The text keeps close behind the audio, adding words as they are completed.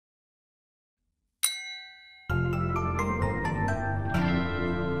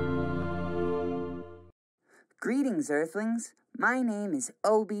Greetings, Earthlings! My name is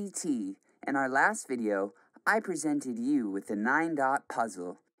OBT. In our last video, I presented you with the 9-dot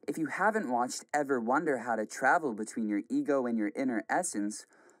puzzle. If you haven't watched Ever Wonder How to Travel Between Your Ego and Your Inner Essence,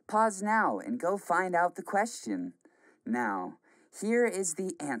 pause now and go find out the question. Now, here is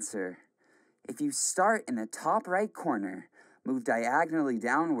the answer. If you start in the top right corner, move diagonally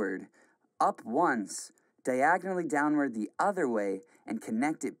downward, up once, diagonally downward the other way, and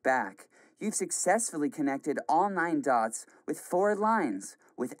connect it back, you've successfully connected all 9 dots with 4 lines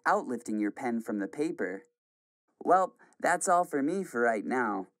without lifting your pen from the paper. Well, that's all for me for right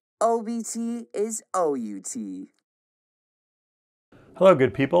now. OBT is OUT. Hello,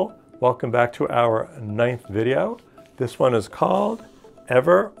 good people. Welcome back to our 9th video. This one is called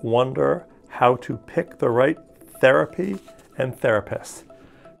Ever Wonder How to Pick the Right Therapy and Therapist.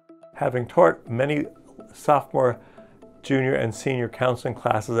 Having taught many sophomore, junior, and senior counseling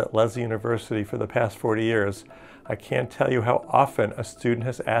classes at Lesley University for the past 40 years, I can't tell you how often a student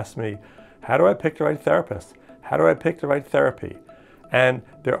has asked me, how do I pick the right therapist? How do I pick the right therapy? And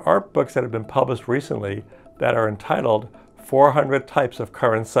there are books that have been published recently that are entitled 400 Types of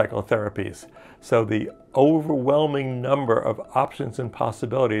Current Psychotherapies. So the overwhelming number of options and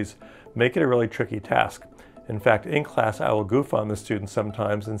possibilities make it a really tricky task. In fact, in class, I will goof on the students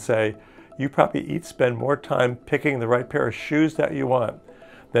sometimes and say, you probably each spend more time picking the right pair of shoes that you want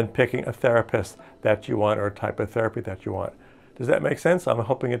than picking a therapist that you want or a type of therapy that you want. Does that make sense? I'm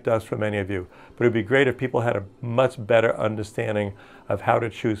hoping it does for many of you. But it'd be great if people had a much better understanding of how to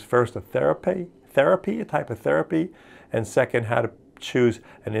choose first a type of therapy, and second, how to choose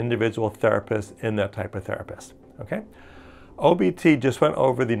an individual therapist in that type of therapist, okay? OBT just went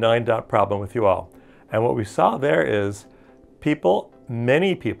over the 9-dot problem with you all. And what we saw there is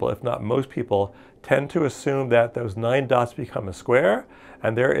many people, if not most people, tend to assume that those 9 dots become a square,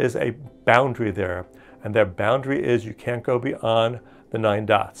 and there is a boundary there. And that boundary is you can't go beyond the 9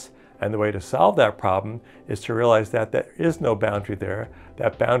 dots. And the way to solve that problem is to realize that there is no boundary there.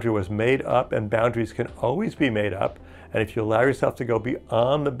 That boundary was made up, and boundaries can always be made up. And if you allow yourself to go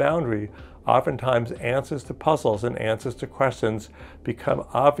beyond the boundary, oftentimes answers to puzzles and answers to questions become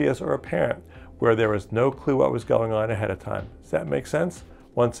obvious or apparent where there was no clue what was going on ahead of time. Does that make sense?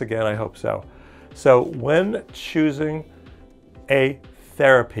 Once again, I hope so. So when choosing a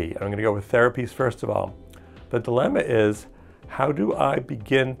therapy, I'm going to go with therapies first of all, the dilemma is, how do I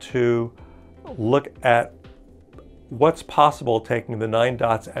begin to look at what's possible taking the 9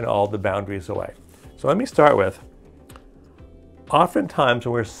 dots and all the boundaries away? So let me start with, oftentimes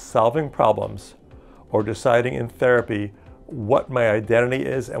when we're solving problems or deciding in therapy what my identity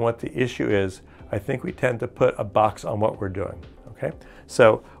is and what the issue is, I think we tend to put a box on what we're doing, okay?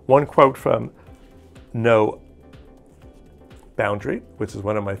 So one quote from No Boundary, which is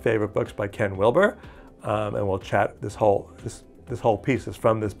one of my favorite books by Ken Wilber, and we'll chat, this whole piece is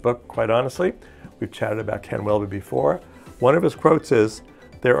from this book, quite honestly. We've chatted about Ken Wilber before. One of his quotes is,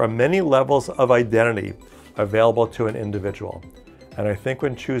 there are many levels of identity available to an individual. And I think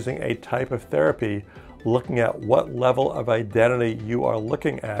when choosing a type of therapy, looking at what level of identity you are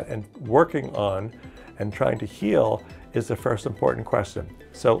looking at and working on and trying to heal is the first important question.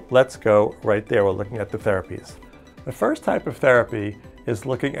 So let's go right there. We're looking at the therapies. The first type of therapy is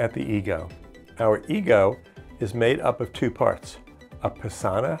looking at the ego. Our ego is made up of 2 parts, a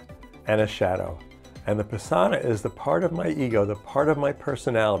persona and a shadow. And the persona is the part of my ego, the part of my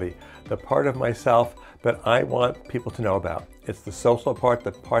personality, the part of myself that I want people to know about. It's the social part,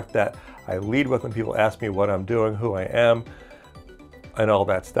 the part that I lead with when people ask me what I'm doing, who I am, and all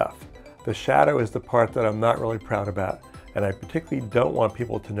that stuff. The shadow is the part that I'm not really proud about. And I particularly don't want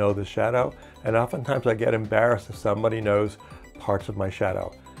people to know the shadow. And oftentimes I get embarrassed if somebody knows parts of my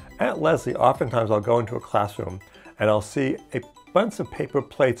shadow. At Lesley, oftentimes I'll go into a classroom and I'll see a bunch of paper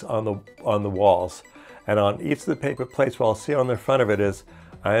plates on the walls. And on each of the paper plates, what I'll see on the front of it is,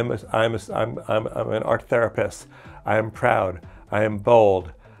 I'm an art therapist. I am proud. I am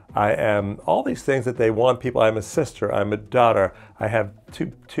bold. I am all these things that they want people. I'm a sister. I'm a daughter. I have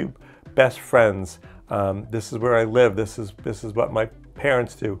two best friends. This is where I live. This is what my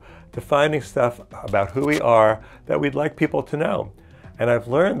parents do. Defining stuff about who we are that we'd like people to know. And I've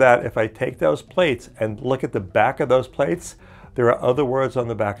learned that if I take those plates and look at the back of those plates, there are other words on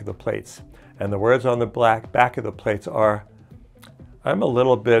the back of the plates. And the words on the back of the plates are, I'm a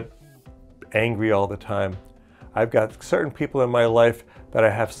little bit angry all the time. I've got certain people in my life that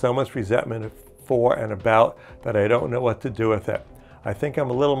I have so much resentment for and about that I don't know what to do with it. I think I'm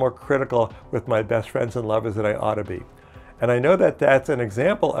a little more critical with my best friends and lovers than I ought to be. And I know that that's an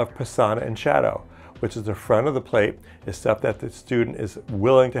example of persona and shadow, which is the front of the plate, is stuff that the student is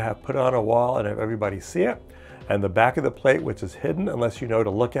willing to have put on a wall and have everybody see it. And the back of the plate, which is hidden unless you know to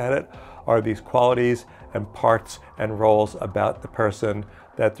look at it, are these qualities and parts and roles about the person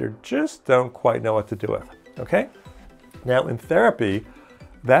that they just don't quite know what to do with, okay? Now in therapy,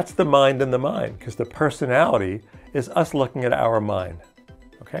 that's the mind in the mind, because the personality is us looking at our mind,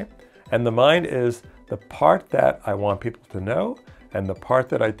 okay? And the mind is the part that I want people to know and the part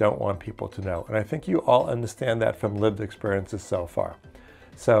that I don't want people to know. And I think you all understand that from lived experiences so far.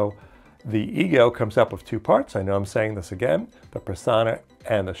 So the ego comes up with two parts. I know I'm saying this again, the persona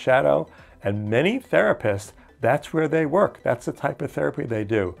and the shadow. And many therapists, that's where they work. That's the type of therapy they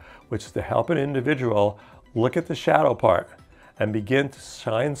do, which is to help an individual look at the shadow part and begin to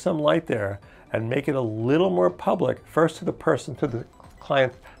shine some light there and make it a little more public, first to the person, to the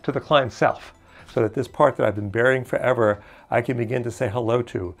client's self, so that this part that I've been burying forever, I can begin to say hello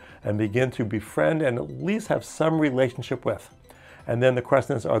to and begin to befriend and at least have some relationship with. And then the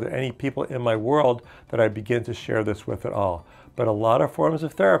question is, are there any people in my world that I begin to share this with at all? But a lot of forms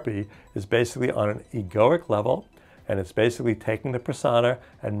of therapy is basically on an egoic level, and it's basically taking the persona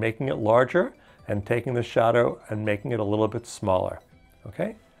and making it larger and taking the shadow and making it a little bit smaller,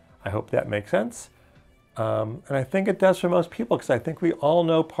 okay? I hope that makes sense. And I think it does for most people, because I think we all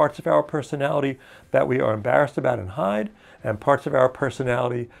know parts of our personality that we are embarrassed about and hide, and parts of our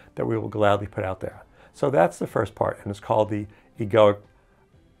personality that we will gladly put out there. So that's the first part, and it's called the egoic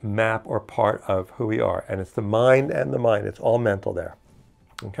map or part of who we are. And it's the mind and the mind. It's all mental there.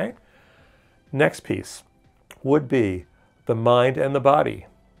 Okay? Next piece would be the mind and the body.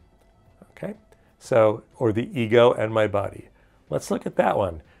 Okay? So, or the ego and my body. Let's look at that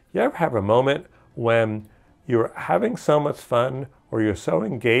one. You ever have a moment when you're having so much fun, or you're so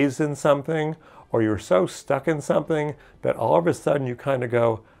engaged in something, or you're so stuck in something that all of a sudden you kind of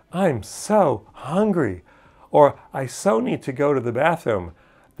go, I'm so hungry, or I so need to go to the bathroom?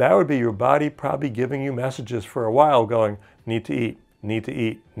 That would be your body probably giving you messages for a while going, need to eat, need to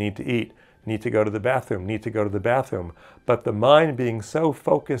eat, need to eat, need to go to the bathroom, need to go to the bathroom. But the mind being so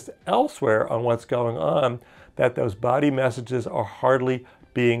focused elsewhere on what's going on that those body messages are hardly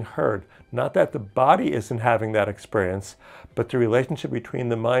being heard. Not that the body isn't having that experience, but the relationship between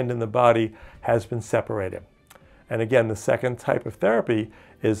the mind and the body has been separated. And again, the second type of therapy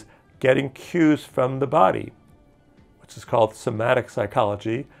is getting cues from the body, which is called somatic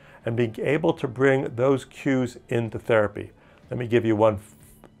psychology, and being able to bring those cues into therapy. Let me give you one.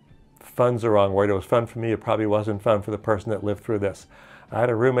 Fun's the wrong word. It was fun for me. It probably wasn't fun for the person that lived through this. I had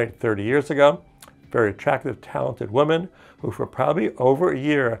a roommate 30 years ago, very attractive, talented woman, who for probably over a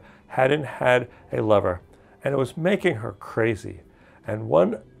year hadn't had a lover. And it was making her crazy. And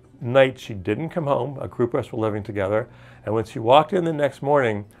one night she didn't come home. A group of us were living together. And when she walked in the next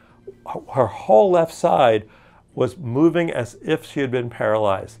morning, her whole left side was moving as if she had been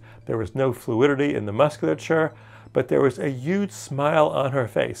paralyzed. There was no fluidity in the musculature, but there was a huge smile on her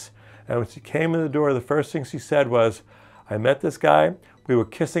face. And when she came in the door, the first thing she said was, I met this guy. We were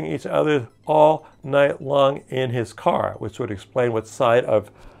kissing each other all night long in his car, which would explain what side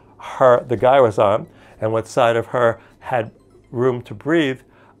of her the guy was on and what side of her had room to breathe.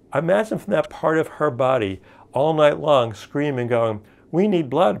 Imagine from that part of her body all night long screaming, going, we need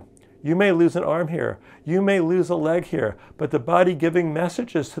blood. You may lose an arm here. You may lose a leg here. But the body giving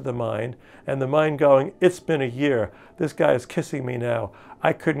messages to the mind, and the mind going, it's been a year. This guy is kissing me now.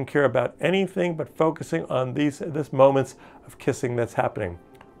 I couldn't care about anything but focusing on this moments of kissing that's happening.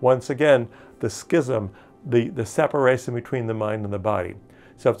 Once again, the schism, the separation between the mind and the body.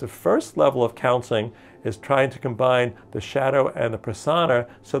 So if the first level of counseling is trying to combine the shadow and the persona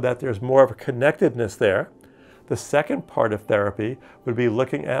so that there's more of a connectedness there, the second part of therapy would be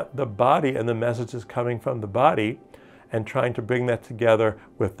looking at the body and the messages coming from the body and trying to bring that together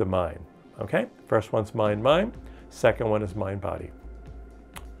with the mind. Okay? First one's mind-mind. Second one is mind-body.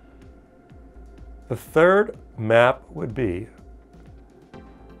 The third map would be,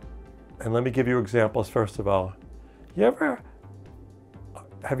 and let me give you examples first of all.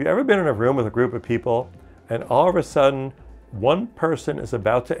 Have you ever been in a room with a group of people and all of a sudden one person is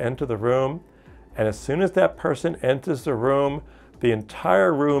about to enter the room, and as soon as that person enters the room, the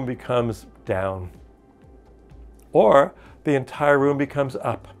entire room becomes down, or the entire room becomes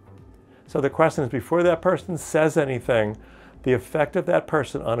up? So the question is, before that person says anything, the effect of that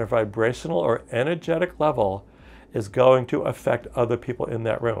person on a vibrational or energetic level is going to affect other people in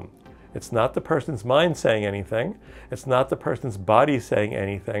that room. It's not the person's mind saying anything. It's not the person's body saying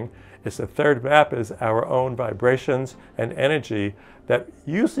anything. It's the third map is our own vibrations and energy that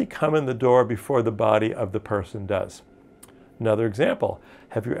usually come in the door before the body of the person does. Another example,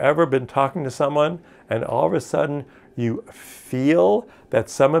 have you ever been talking to someone and all of a sudden you feel that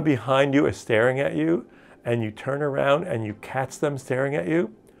someone behind you is staring at you, and you turn around and you catch them staring at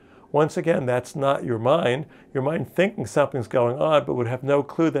you, once again, that's not your mind. Your mind thinking something's going on, but would have no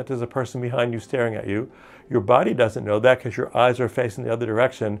clue that there's a person behind you staring at you. Your body doesn't know that because your eyes are facing the other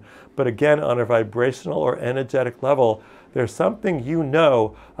direction. But again, on a vibrational or energetic level, there's something you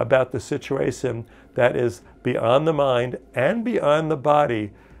know about the situation that is beyond the mind and beyond the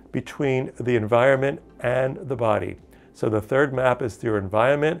body, between the environment and the body. So the third map is your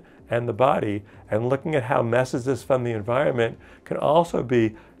environment and the body, and looking at how messages from the environment can also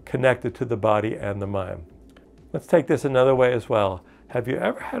be connected to the body and the mind. Let's take this another way as well. Have you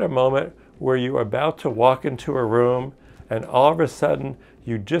ever had a moment where you're about to walk into a room and all of a sudden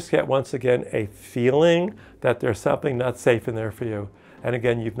you just get, once again, a feeling that there's something not safe in there for you? And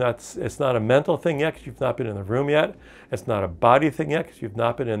again, it's not a mental thing yet because you've not been in the room yet. It's not a body thing yet because you've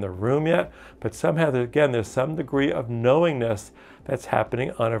not been in the room yet. But somehow, again, there's some degree of knowingness that's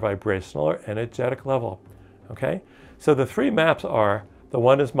happening on a vibrational or energetic level. Okay? So the three maps are, the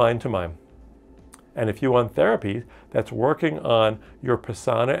one is mind to mind. And if you want therapy that's working on your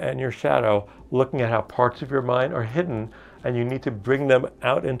persona and your shadow, looking at how parts of your mind are hidden, and you need to bring them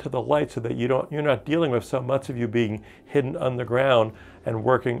out into the light so that you're not dealing with so much of you being hidden underground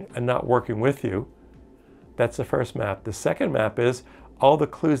and not working with you. That's the first map. The second map is all the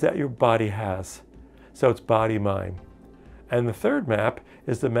clues that your body has. So it's body, mind. And the third map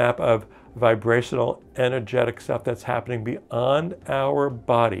is the map of vibrational, energetic stuff that's happening beyond our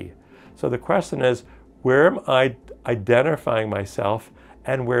body. So the question is, where am I identifying myself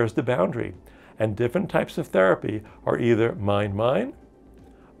and where's the boundary? And different types of therapy are either mind-mind,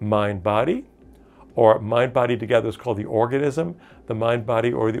 mind-body, or mind-body together is called the organism, the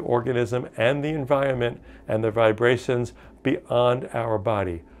mind-body or the organism and the environment and the vibrations beyond our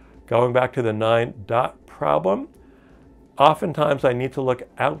body. Going back to the 9-dot problem, oftentimes I need to look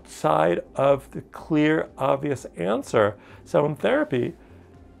outside of the clear, obvious answer. So in therapy,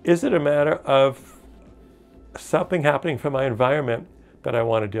 is it a matter of something happening from my environment that I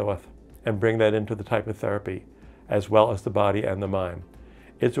want to deal with and bring that into the type of therapy, as well as the body and the mind?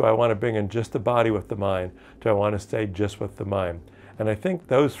 Do I want to bring in just the body with the mind? Do I want to stay just with the mind? And I think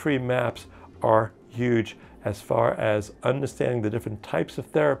those three maps are huge as far as understanding the different types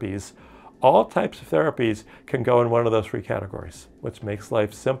of therapies. All types of therapies can go in one of those three categories, which makes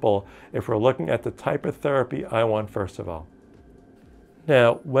life simple if we're looking at the type of therapy I want first of all.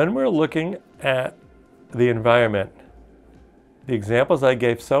 Now, when we're looking at the environment, the examples I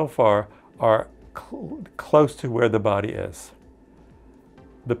gave so far are close to where the body is.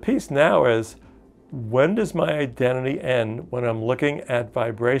 The piece now is, when does my identity end when I'm looking at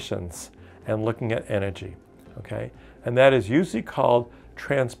vibrations and looking at energy? Okay? And that is usually called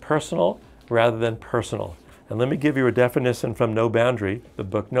transpersonal rather than personal. And let me give you a definition from No Boundary, the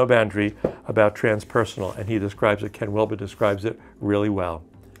book No Boundary, about transpersonal. And he describes it, Ken Wilber describes it really well.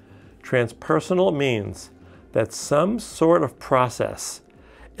 Transpersonal means that some sort of process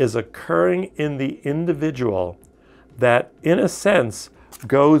is occurring in the individual that, in a sense,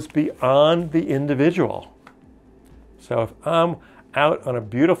 goes beyond the individual. So if I'm out on a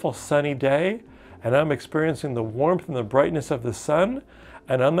beautiful sunny day and I'm experiencing the warmth and the brightness of the sun,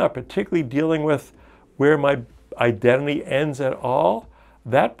 and I'm not particularly dealing with where my identity ends at all,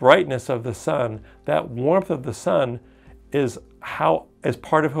 that brightness of the sun, that warmth of the sun is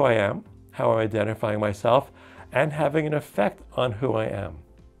part of who I am, how I'm identifying myself, and having an effect on who I am.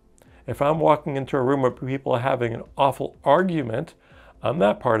 If I'm walking into a room where people are having an awful argument, I'm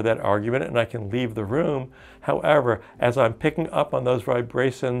not part of that argument and I can leave the room. However, as I'm picking up on those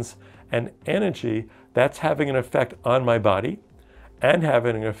vibrations and energy, that's having an effect on my body and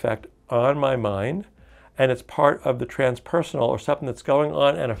having an effect on my mind. And it's part of the transpersonal, or something that's going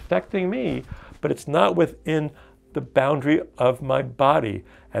on and affecting me, but it's not within the boundary of my body.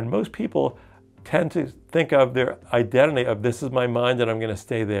 And most people tend to think of their identity of, this is my mind and I'm going to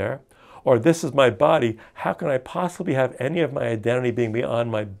stay there, or this is my body. How can I possibly have any of my identity being beyond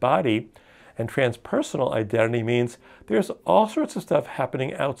my body? And transpersonal identity means there's all sorts of stuff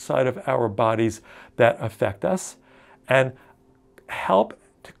happening outside of our bodies that affect us and help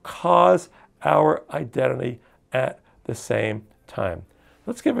to cause our identity at the same time.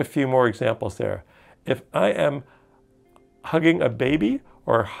 Let's give a few more examples there. If I am hugging a baby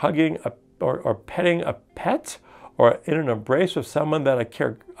or hugging or petting a pet or in an embrace with someone that I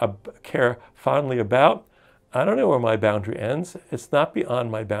care fondly about, I don't know where my boundary ends. It's not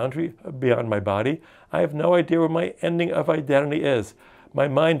beyond my boundary, beyond my body. I have no idea where my ending of identity is. My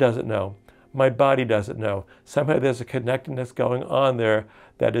mind doesn't know. My body doesn't know. Somehow there's a connectedness going on there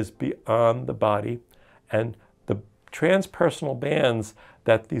that is beyond the body. And the transpersonal bands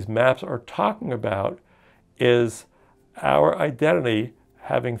that these maps are talking about is our identity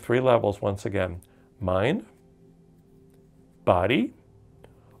having three levels once again: mind, body,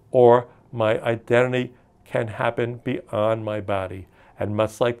 or my identity can happen beyond my body. And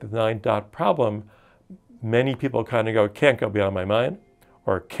much like the 9-dot problem, many people kind of go, can't go beyond my mind,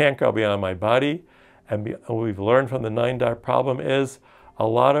 or can't go beyond my body. And what we've learned from the 9-dot problem is a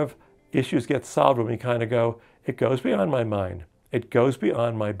lot of issues get solved when we kind of go, it goes beyond my mind. It goes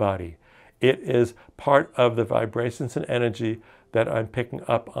beyond my body. It is part of the vibrations and energy that I'm picking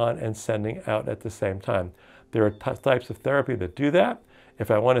up on and sending out at the same time. There are types of therapy that do that. If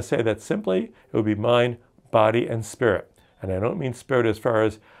I want to say that simply, it would be mind, body, and spirit. And I don't mean spirit as far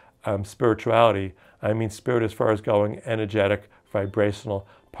as spirituality. I mean spirit as far as going energetic, vibrational,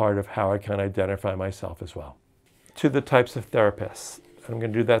 part of how I can identify myself as well. To the types of therapists. I'm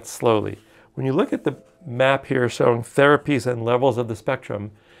going to do that slowly. When you look at the map here showing therapies and levels of the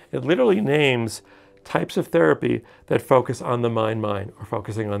spectrum, it literally names types of therapy that focus on the mind, or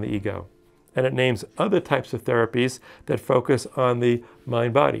focusing on the ego. And it names other types of therapies that focus on the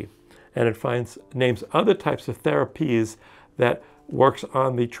mind-body. And it names other types of therapies that works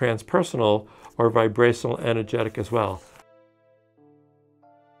on the transpersonal or vibrational energetic as well.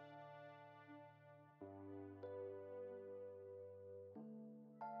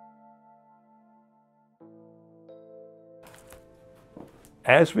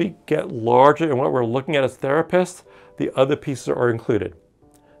 As we get larger in what we're looking at as therapists, the other pieces are included.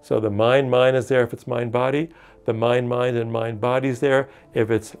 So the mind is there if it's mind-body. The mind and mind-body is there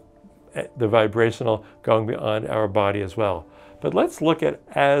if it's the vibrational going beyond our body as well. But let's look at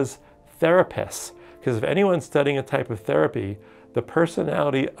as therapists, because if anyone's studying a type of therapy, the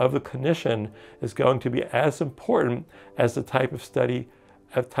personality of the clinician is going to be as important as the type of study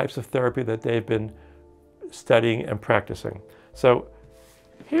of types of therapy that they've been studying and practicing. So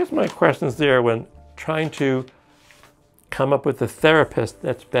here's my questions there when trying to come up with a therapist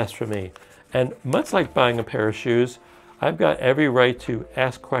that's best for me. And much like buying a pair of shoes, I've got every right to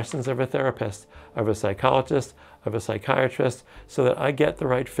ask questions of a therapist, of a psychologist, of a psychiatrist, so that I get the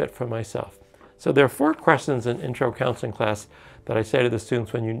right fit for myself. So there are 4 questions in intro counseling class that I say to the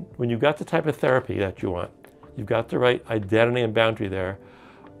students when you've got the type of therapy that you want, you've got the right identity and boundary there,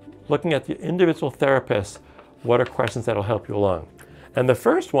 looking at the individual therapist, what are questions that'll help you along? And the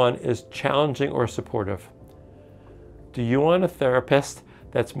first one is challenging or supportive. Do you want a therapist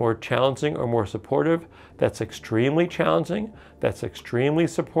that's more challenging or more supportive, that's extremely challenging, that's extremely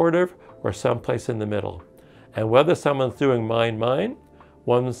supportive, or someplace in the middle? And whether someone's doing mind,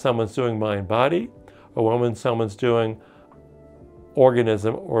 when someone's doing mind-body, or when someone's doing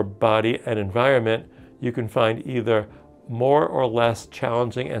organism or body and environment, you can find either more or less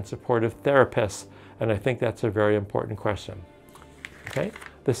challenging and supportive therapists. And I think that's a very important question. Okay?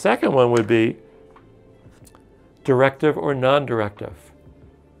 The second one would be directive or non-directive.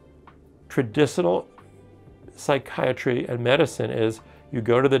 Traditional psychiatry and medicine is you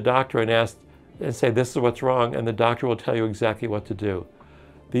go to the doctor and ask and say, this is what's wrong, and the doctor will tell you exactly what to do.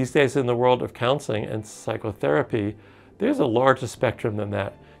 These days in the world of counseling and psychotherapy, there's a larger spectrum than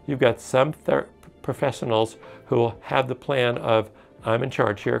that. You've got some professionals who will have the plan of, I'm in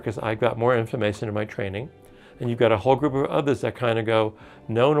charge here because I got more information in my training. And you've got a whole group of others that kind of go,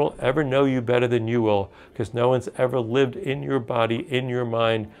 no one will ever know you better than you will, because no one's ever lived in your body, in your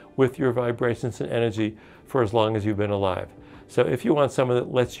mind, with your vibrations and energy for as long as you've been alive. So if you want someone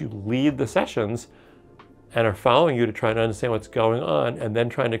that lets you lead the sessions and are following you to try to understand what's going on and then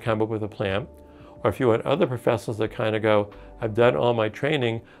trying to come up with a plan, or if you want other professionals that kind of go, I've done all my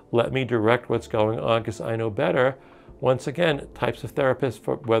training, let me direct what's going on because I know better. Once again, types of therapists,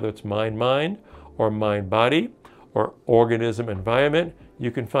 for whether it's mind, or mind-body, or organism environment, you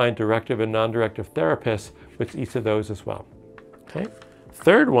can find directive and non-directive therapists with each of those as well. Okay?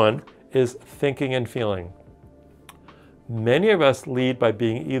 Third one is thinking and feeling. Many of us lead by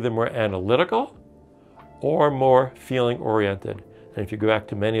being either more analytical or more feeling oriented. And if you go back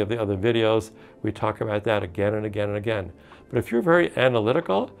to many of the other videos, we talk about that again and again and again. But if you're very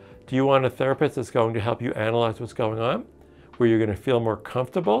analytical, do you want a therapist that's going to help you analyze what's going on, where you're going to feel more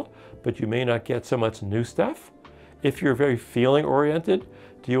comfortable, but you may not get so much new stuff? If you're very feeling oriented,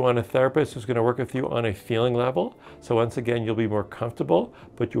 do you want a therapist who's going to work with you on a feeling level? So once again, you'll be more comfortable,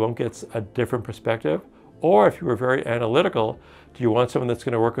 but you won't get a different perspective. Or if you were very analytical, do you want someone that's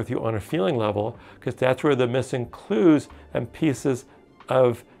going to work with you on a feeling level? Because that's where the missing clues and pieces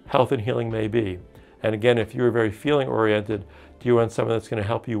of health and healing may be. And again, if you're very feeling oriented, do you want someone that's going to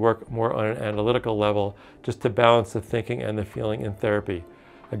help you work more on an analytical level just to balance the thinking and the feeling in therapy?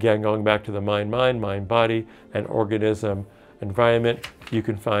 Again, going back to the mind, mind-body, and organism environment, you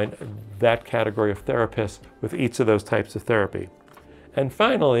can find that category of therapists with each of those types of therapy. And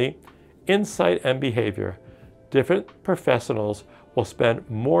finally, insight and behavior. Different professionals will spend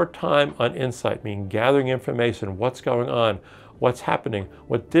more time on insight, meaning gathering information, what's going on, what's happening,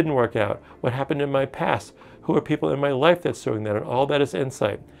 what didn't work out, what happened in my past, who are people in my life that's doing that, and all that is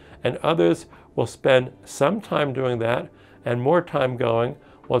insight. And others will spend some time doing that and more time going,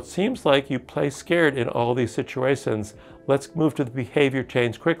 well, it seems like you play scared in all these situations. Let's move to the behavior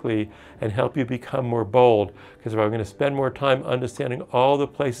change quickly and help you become more bold. Because if I'm going to spend more time understanding all the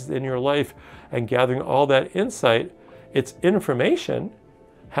places in your life and gathering all that insight, it's information.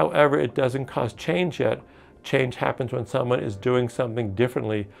 However, it doesn't cause change yet. Change happens when someone is doing something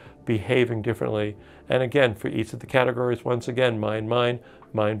differently, behaving differently. And again, for each of the categories, once again, mind,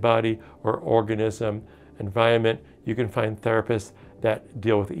 body, or organism, environment, you can find therapists that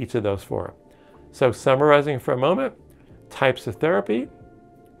deal with each of those four. So summarizing for a moment, types of therapy,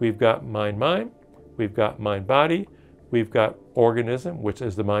 we've got mind, we've got mind-body, we've got organism, which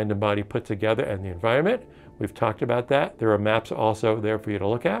is the mind and body put together, and the environment. We've talked about that. There are maps also there for you to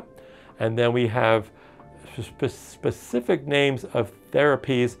look at. And then we have specific names of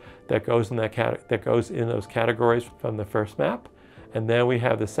therapies that goes in those categories from the first map. And then we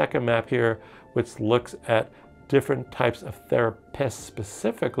have the second map here, which looks at different types of therapists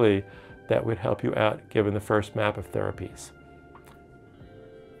specifically that would help you out given the first map of therapies.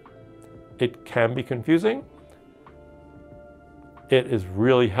 It can be confusing. It is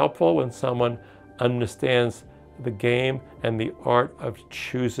really helpful when someone understands the game and the art of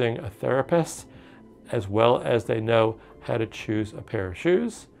choosing a therapist, as well as they know how to choose a pair of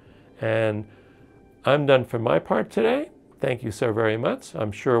shoes. And I'm done for my part today. Thank you so very much.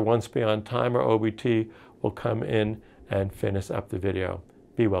 I'm sure Once Beyond Time or OBT will come in and finish up the video.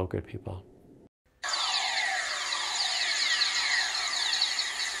 Be well, good people.